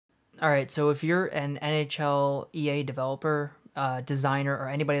All right, so if you're an NHL EA developer, designer, or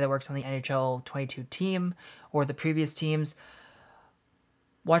anybody that works on the NHL 22 team or the previous teams,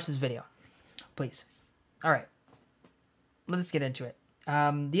 watch this video, please. All right, let's get into it.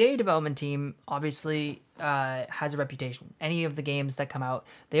 The EA development team obviously has a reputation. Any of the games that come out,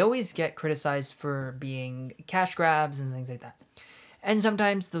 they always get criticized for being cash grabs and things like that. And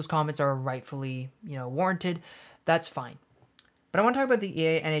sometimes those comments are rightfully, warranted. That's fine. But I want to talk about the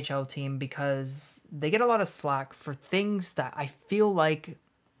EA NHL team because they get a lot of slack for things that I feel like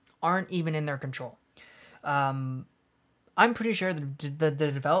aren't even in their control. I'm pretty sure the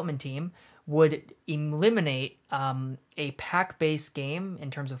development team would eliminate a pack-based game in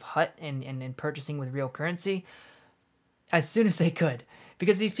terms of HUT and purchasing with real currency as soon as they could.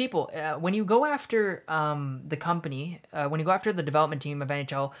 Because these people, when you go after the company, when you go after the development team of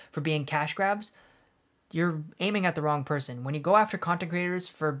NHL for being cash grabs, you're aiming at the wrong person. When you go after content creators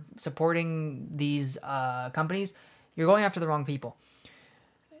for supporting these companies, you're going after the wrong people.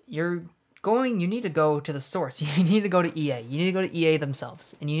 You need to go to the source. You need to go to EA. You need to go to EA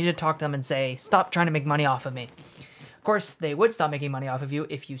themselves. And you need to talk to them and say, stop trying to make money off of me. Of course, they would stop making money off of you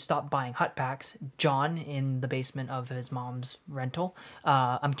if you stop buying HUT packs. John in the basement of his mom's rental.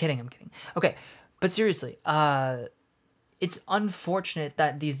 I'm kidding. Okay, but seriously, it's unfortunate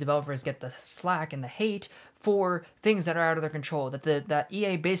that these developers get the slack and the hate for things that are out of their control. That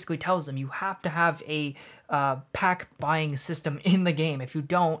EA basically tells them you have to have a pack buying system in the game. If you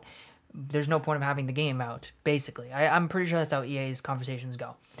don't, there's no point of having the game out, basically. I'm pretty sure that's how EA's conversations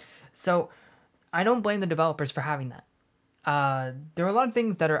go. So I don't blame the developers for having that. There are a lot of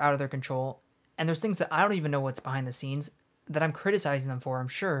things that are out of their control, and there's things that I don't even know what's behind the scenes that I'm criticizing them for, I'm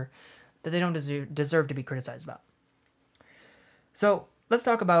sure, that they don't deserve to be criticized about. So let's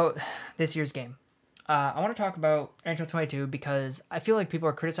talk about this year's game. I want to talk about NHL 22 because I feel like people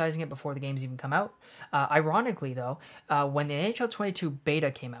are criticizing it before the games even come out. Ironically, though, when the NHL 22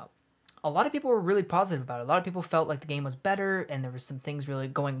 beta came out, a lot of people were really positive about it. A lot of people felt like the game was better and there was some things really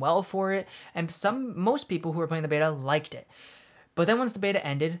going well for it. And most people who were playing the beta liked it. But then once the beta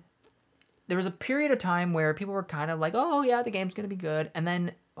ended, there was a period of time where people were kind of like, oh yeah, the game's going to be good. And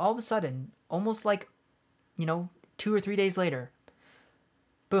then all of a sudden, almost like, 2 or 3 days later,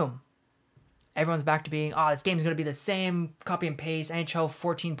 boom. Everyone's back to being, this game's going to be the same, copy and paste, NHL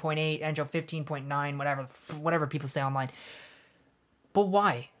 14.8, NHL 15.9, whatever people say online. But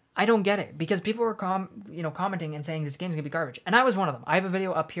why? I don't get it, because people were commenting and saying this game's going to be garbage. And I was one of them. I have a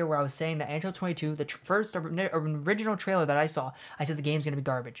video up here where I was saying that NHL 22, the first original trailer that I saw, I said the game's going to be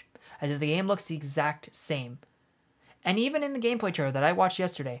garbage. I said the game looks the exact same. And even in the gameplay trailer that I watched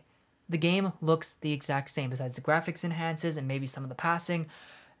yesterday, the game looks the exact same. Besides the graphics enhances and maybe some of the passing,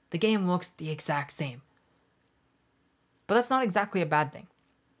 the game looks the exact same. But that's not exactly a bad thing.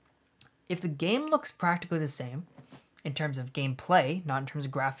 If the game looks practically the same, in terms of gameplay, not in terms of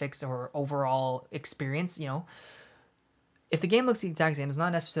graphics or overall experience, if the game looks the exact same, it's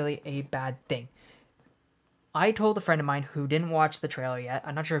not necessarily a bad thing. I told a friend of mine who didn't watch the trailer yet,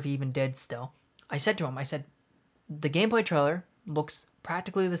 I'm not sure if he even did still, I said to him, the gameplay trailer looks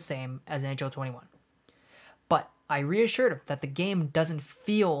practically the same as NHL 21. But I reassured him that the game doesn't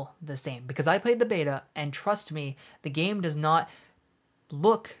feel the same, because I played the beta, and trust me, the game does not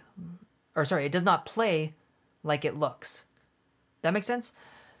it does not play like it looks. That makes sense?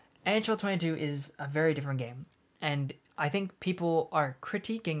 NHL 22 is a very different game, and I think people are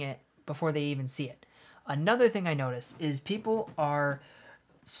critiquing it before they even see it. Another thing I notice is people are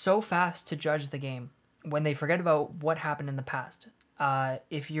so fast to judge the game when they forget about what happened in the past.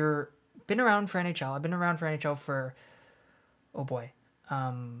 If you're been around for NHL, I've been around for NHL for,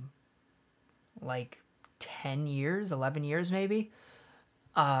 like 10 years, 11 years maybe.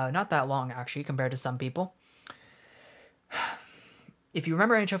 Not that long, actually, compared to some people. If you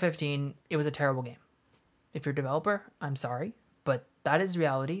remember NHL 15, it was a terrible game. If you're a developer, I'm sorry, but that is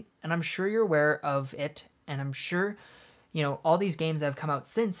reality, and I'm sure you're aware of it, and I'm sure, all these games that have come out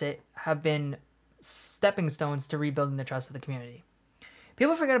since it have been stepping stones to rebuilding the trust of the community.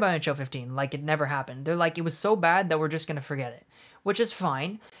 People forget about NHL 15 like it never happened. They're like, it was so bad that we're just going to forget it, which is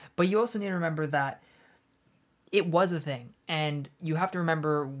fine, but you also need to remember that it was a thing, and you have to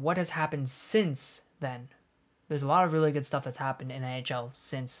remember what has happened since then. There's a lot of really good stuff that's happened in NHL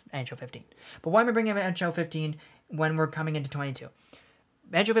since NHL 15. But why am I bringing up NHL 15 when we're coming into 22?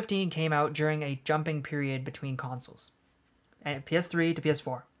 NHL 15 came out during a jumping period between consoles. PS3 to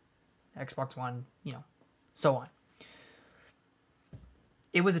PS4. Xbox One, so on.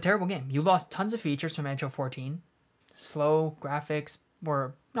 It was a terrible game. You lost tons of features from NHL 14. Slow graphics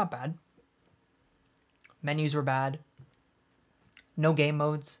were not bad. Menus were bad. No game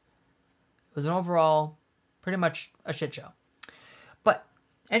modes. It was an overall pretty much a shit show. But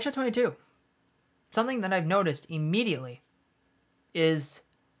NHL 22, something that I've noticed immediately is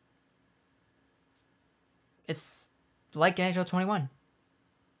it's like NHL 21.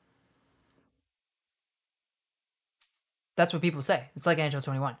 That's what people say. It's like NHL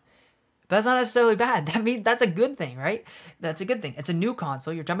 21. But that's not necessarily bad. That means that's a good thing, right? That's a good thing. It's a new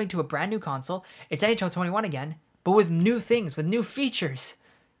console. You're jumping to a brand new console. It's NHL 21 again, but with new things, with new features.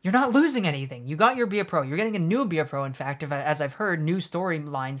 You're not losing anything. You got your Beer Pro. You're getting a new Beer Pro, in fact, as I've heard, new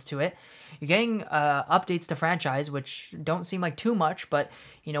storylines to it. You're getting updates to franchise, which don't seem like too much, but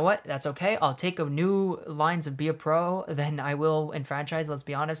you know what? That's okay. I'll take a new lines of Beer Pro than I will in franchise. Let's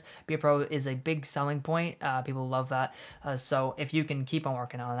be honest. Beer Pro is a big selling point. People love that. So if you can keep on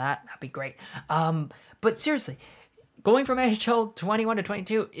working on that, that'd be great. But seriously, going from NHL 21 to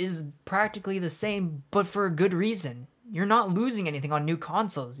 22 is practically the same, but for a good reason. You're not losing anything on new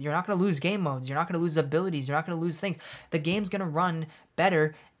consoles. You're not going to lose game modes. You're not going to lose abilities. You're not going to lose things. The game's going to run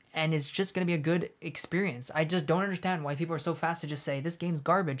better, and it's just going to be a good experience. I just don't understand why people are so fast to just say this game's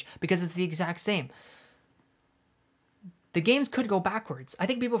garbage, because it's the exact same. The games could go backwards. I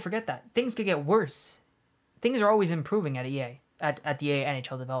think people forget that. Things could get worse. Things are always improving at EA, at the EA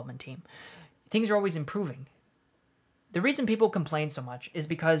NHL development team. Things are always improving. The reason people complain so much is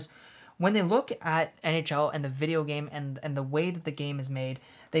because when they look at NHL and the video game and the way that the game is made,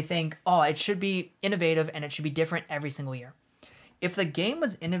 they think, oh, it should be innovative and it should be different every single year. If the game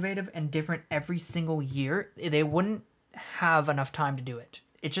was innovative and different every single year, they wouldn't have enough time to do it.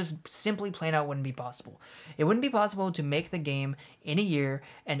 It just simply plain out wouldn't be possible. It wouldn't be possible to make the game in a year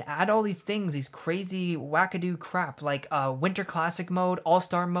and add all these things, these crazy wackadoo crap like Winter Classic mode,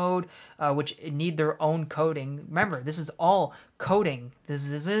 All-Star mode, which need their own coding. Remember, this is all coding. This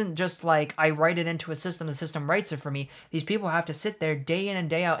isn't just like I write it into a system, the system writes it for me. These people have to sit there day in and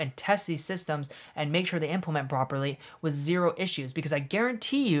day out and test these systems and make sure they implement properly with zero issues. Because I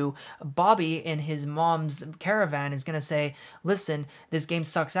guarantee you, Bobby in his mom's caravan is going to say, listen, this game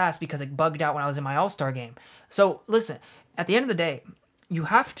sucks ass because it bugged out when I was in my All-Star game. So listen, at the end of the day, you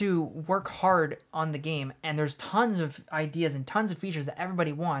have to work hard on the game, and there's tons of ideas and tons of features that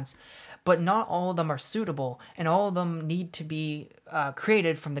everybody wants, but not all of them are suitable, and all of them need to be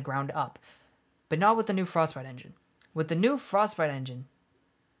created from the ground up. But not with the new Frostbite engine. With the new Frostbite engine,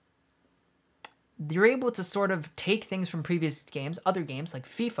 you're able to sort of take things from previous games, other games like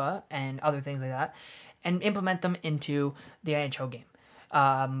FIFA and other things like that, and implement them into the NHL game.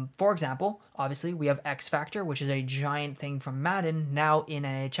 For example, obviously, we have X Factor, which is a giant thing from Madden, now in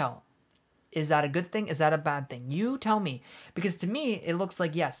NHL. Is that a good thing? Is that a bad thing? You tell me. Because to me, it looks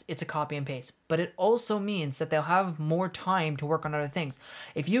like, yes, it's a copy and paste. But it also means that they'll have more time to work on other things.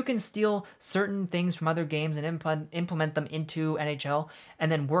 If you can steal certain things from other games and implement them into NHL, and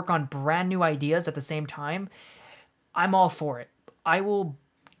then work on brand new ideas at the same time, I'm all for it. I will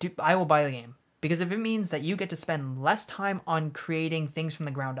buy the game. Because if it means that you get to spend less time on creating things from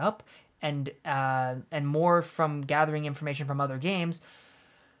the ground up and more from gathering information from other games,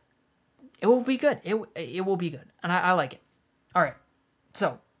 it will be good. It will be good. And I like it. All right.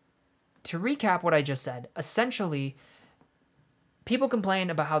 So, to recap what I just said, essentially, people complain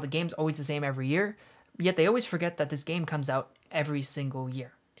about how the game's always the same every year, yet they always forget that this game comes out every single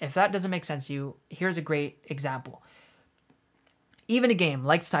year. If that doesn't make sense to you, here's a great example. Even a game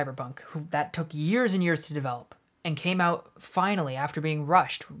like Cyberpunk, that took years and years to develop, and came out finally after being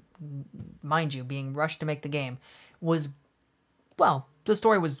rushed, mind you, being rushed to make the game, was, well, the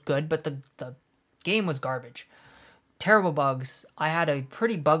story was good, but the game was garbage. Terrible bugs. I had a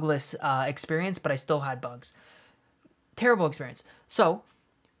pretty bugless experience, but I still had bugs. Terrible experience. So,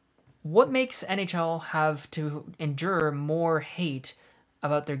 what makes NHL have to endure more hate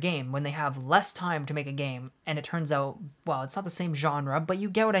about their game when they have less time to make a game, and it turns out, well, it's not the same genre, but you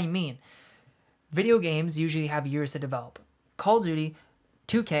get what I mean. Video games usually have years to develop. Call of Duty,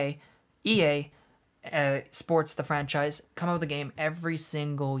 2K, EA, Sports, the franchise, come out with a game every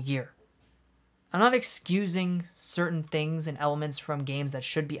single year. I'm not excusing certain things and elements from games that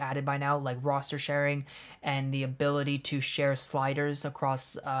should be added by now, like roster sharing and the ability to share sliders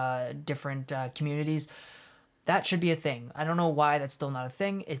across different communities. That should be a thing. I don't know why that's still not a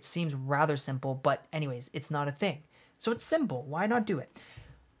thing. It seems rather simple, but anyways, it's not a thing. So it's simple. Why not do it?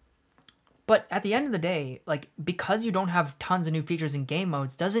 But at the end of the day, like, because you don't have tons of new features in game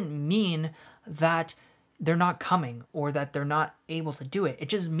modes doesn't mean that they're not coming or that they're not able to do it. It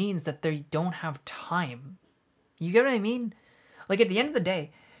just means that they don't have time. You get what I mean? Like, at the end of the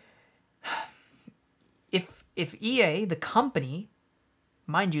day, if EA, the company,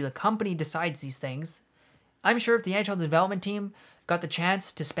 mind you, the company decides these things, I'm sure if the NHL development team got the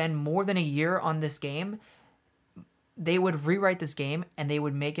chance to spend more than a year on this game, they would rewrite this game and they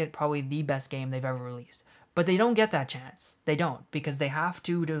would make it probably the best game they've ever released. But they don't get that chance. They don't, because they have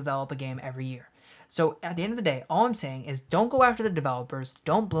to develop a game every year. So at the end of the day, all I'm saying is don't go after the developers.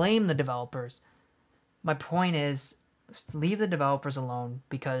 Don't blame the developers. My point is leave the developers alone,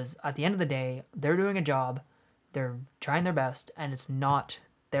 because at the end of the day, they're doing a job. They're trying their best, and it's not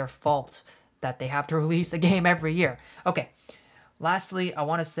their fault that they have to release a game every year. Okay. Lastly, I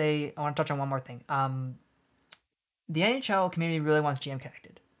want to touch on one more thing. The NHL community really wants GM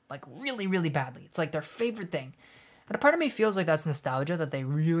connected, like really, really badly. It's like their favorite thing. And a part of me feels like that's nostalgia, that they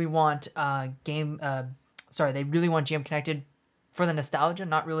really want they really want GM connected for the nostalgia,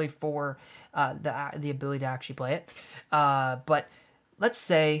 not really for the ability to actually play it. But let's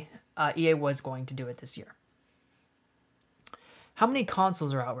say EA was going to do it this year. How many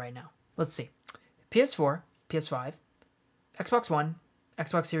consoles are out right now? Let's see. PS4, PS5, Xbox One,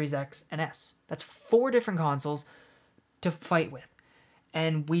 Xbox Series X, and S. That's 4 different consoles to fight with.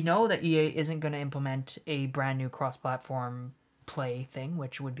 And we know that EA isn't going to implement a brand new cross-platform play thing,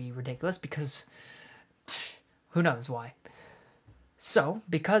 which would be ridiculous because who knows why. So,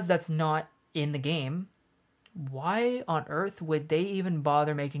 because that's not in the game, why on earth would they even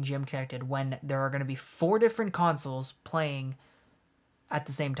bother making GM Connected when there are going to be 4 different consoles playing at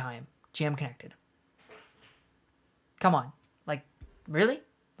the same time? GM Connected. Come on. Like, really?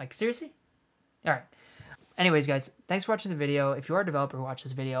 Like, seriously? All right. Anyways, guys, thanks for watching the video. If you are a developer who watches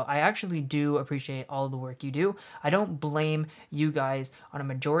this video, I actually do appreciate all of the work you do. I don't blame you guys on a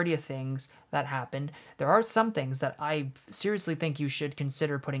majority of things that happened. There are some things that I seriously think you should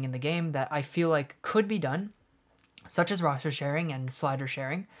consider putting in the game that I feel like could be done, such as roster sharing and slider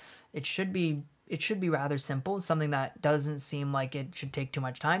sharing. It should be rather simple, something that doesn't seem like it should take too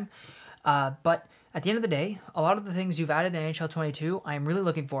much time. But at the end of the day, a lot of the things you've added in NHL 22, I'm really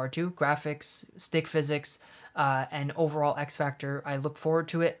looking forward to. Graphics, stick physics, and overall X Factor. I look forward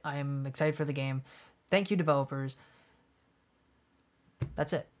to it. I'm excited for the game. Thank you, developers.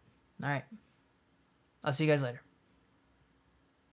 That's it. All right. I'll see you guys later.